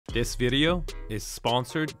This video is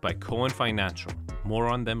sponsored by Cohen Financial. More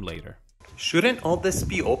on them later. Shouldn't all this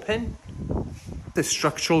be open? The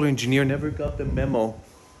structural engineer never got the memo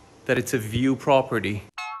that it's a view property.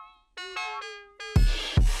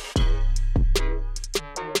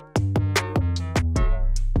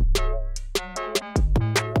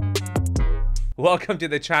 Welcome to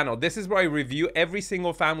the channel. This is where I review every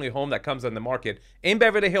single family home that comes on the market in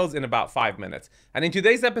Beverly Hills in about 5 minutes. And in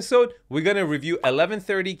today's episode, we're going to review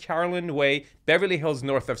 1130 Carolyn Way, Beverly Hills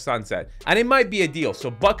north of Sunset. And it might be a deal, so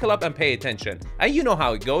buckle up and pay attention. And you know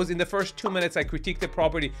how it goes. In the first 2 minutes, I critique the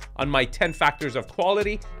property on my 10 factors of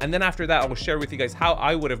quality. And then after that, I will share with you guys how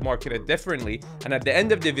I would have marketed differently. And at the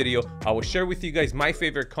end of the video, I will share with you guys my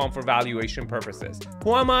favorite comp for valuation purposes.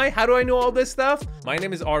 Who am I? How do I know all this stuff? My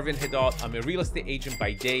name is Arvin Haddad. I'm a real estate agent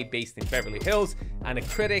by day based in Beverly Hills, and a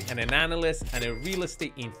critic and an analyst and a real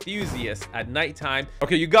estate enthusiast at nighttime.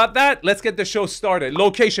 Okay, you got that? Let's get the show started.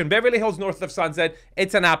 Location, Beverly Hills north of Sunset.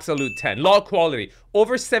 It's an absolute 10. Lot quality,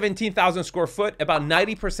 over 17,000 square foot, about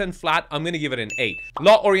 90% flat. I'm gonna give it an 8.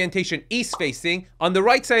 Lot orientation, east facing. On the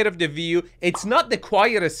right side of the view, it's not the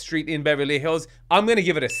quietest street in Beverly Hills. I'm gonna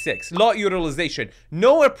give it a 6. Lot utilization,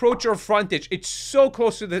 no approach or frontage. It's so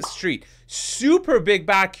close to the street. Super big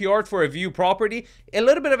backyard for a view property. A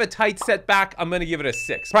little bit of a tight setback. I'm gonna give it a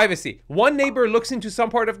 6. Privacy, one neighbor looks into some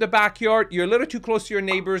part of the backyard. You're a little too close to your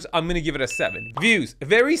neighbors. I'm gonna give it a 7. Views,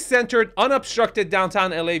 very centered, unobstructed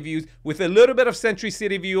downtown LA views with a little bit of Century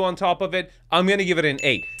City view on top of it. I'm gonna give it an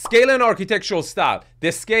 8. Scale and architectural style.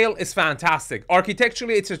 The scale is fantastic.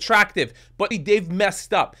 Architecturally, it's attractive, but they've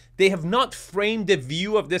messed up. They have not framed the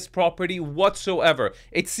view of this property whatsoever.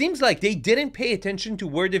 It seems like they didn't pay attention to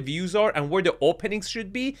where the views are and where the openings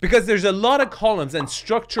should be, because there's a lot of columns and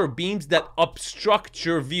structure beams that obstruct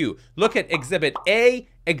your view. Look at Exhibit A,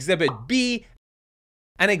 Exhibit B,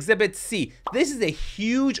 and Exhibit C. This is a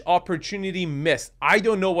huge opportunity missed. I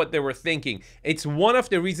don't know what they were thinking. It's one of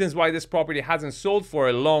the reasons why this property hasn't sold for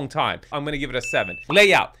a long time. I'm gonna give it a 7.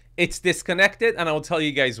 Layout, it's disconnected, and I'll tell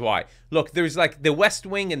you guys why. Look, there's like the west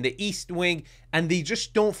wing and the east wing, and they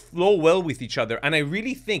just don't flow well with each other. And I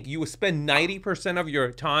really think you will spend 90% of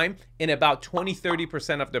your time in about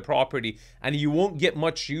 20-30% of the property, and you won't get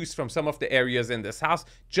much use from some of the areas in this house,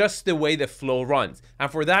 just the way the flow runs.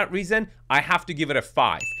 And for that reason, I have to give it a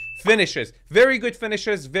 5. Finishes, very good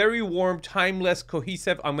finishes, very warm, timeless,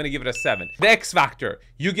 cohesive. I'm gonna give it a 7. The X factor,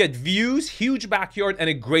 you get views, huge backyard, and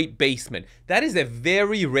a great basement. That is a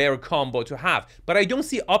very rare combo to have, but I don't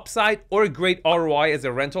see upside or a great ROI as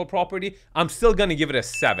a rental property. I'm still gonna give it a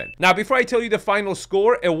 7. Now, before I tell you the final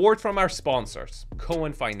score, a word from our sponsors,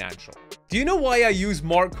 Cohen Financial. Do you know why I use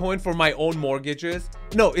Mark Cohen for my own mortgages?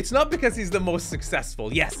 No, it's not because he's the most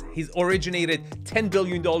successful. Yes, he's originated $10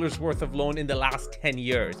 billion worth of loan in the last 10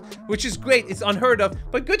 years, which is great. It's unheard of,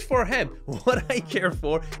 but good for him. What I care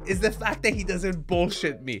for is the fact that he doesn't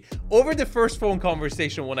bullshit me. Over the first phone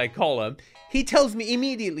conversation when I call him, he tells me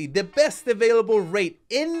immediately the best available rate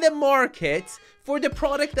in the market for the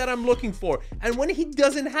product that I'm looking for. And when he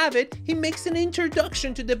doesn't have it, he makes an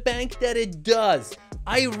introduction to the bank that it does.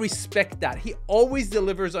 I respect that. He always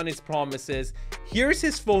delivers on his promises. Here's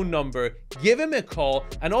his phone number. Give him a call.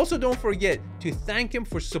 And also don't forget to thank him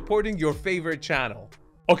for supporting your favorite channel.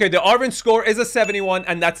 Okay, the Arvin score is a 71,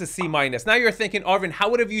 and that's a C-. Now you're thinking, Arvin, how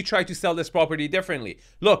would have you tried to sell this property differently?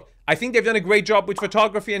 Look, I think they've done a great job with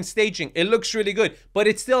photography and staging. It looks really good, but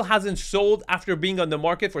it still hasn't sold after being on the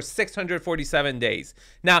market for 647 days.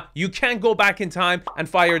 Now, you can't go back in time and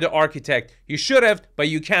fire the architect. You should have, but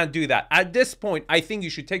you can't do that. At this point, I think you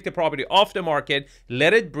should take the property off the market,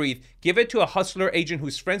 let it breathe, give it to a hustler agent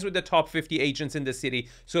who's friends with the top 50 agents in the city,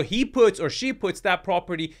 so he puts or she puts that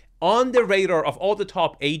property on the radar of all the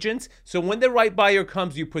top agents. So when the right buyer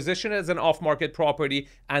comes, you position it as an off-market property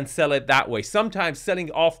and sell it that way. Sometimes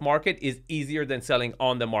selling off-market is easier than selling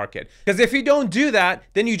on the market, because if you don't do that,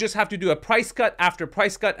 then you just have to do a price cut after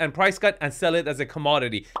price cut and sell it as a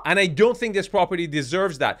commodity. And I don't think this property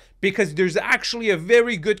deserves that, because there's actually a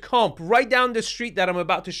very good comp right down the street that I'm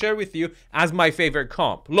about to share with you as my favorite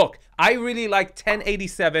comp. Look, I really like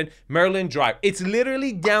 1087 Maryland Drive. It's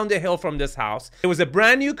literally down the hill from this house. It was a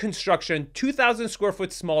brand new construction, 2,000 square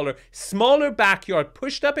foot smaller backyard,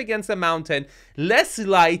 pushed up against a mountain, less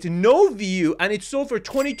light, no view, and it sold for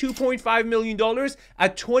 $22.5 million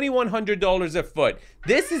at $2,100 a foot.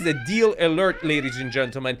 This is a deal alert, ladies and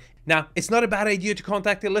gentlemen. Now, it's not a bad idea to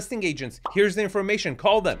contact the listing agents. Here's the information,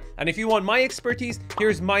 call them. And if you want my expertise,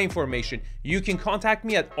 here's my information. You can contact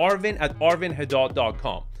me at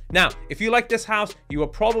arvin@arvinhaddad.com. Now, if you like this house, you will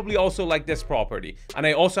probably also like this property. And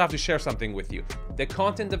I also have to share something with you. The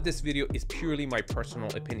content of this video is purely my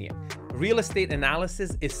personal opinion. Real estate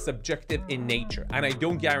analysis is subjective in nature, and I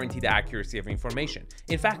don't guarantee the accuracy of information.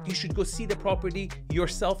 In fact, you should go see the property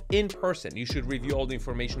yourself in person. You should review all the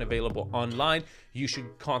information available online. You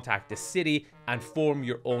should contact the city and form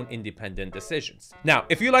your own independent decisions. Now,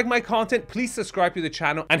 if you like my content, please subscribe to the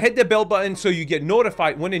channel and hit the bell button so you get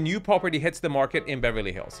notified when a new property hits the market in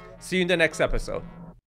Beverly Hills. See you in the next episode.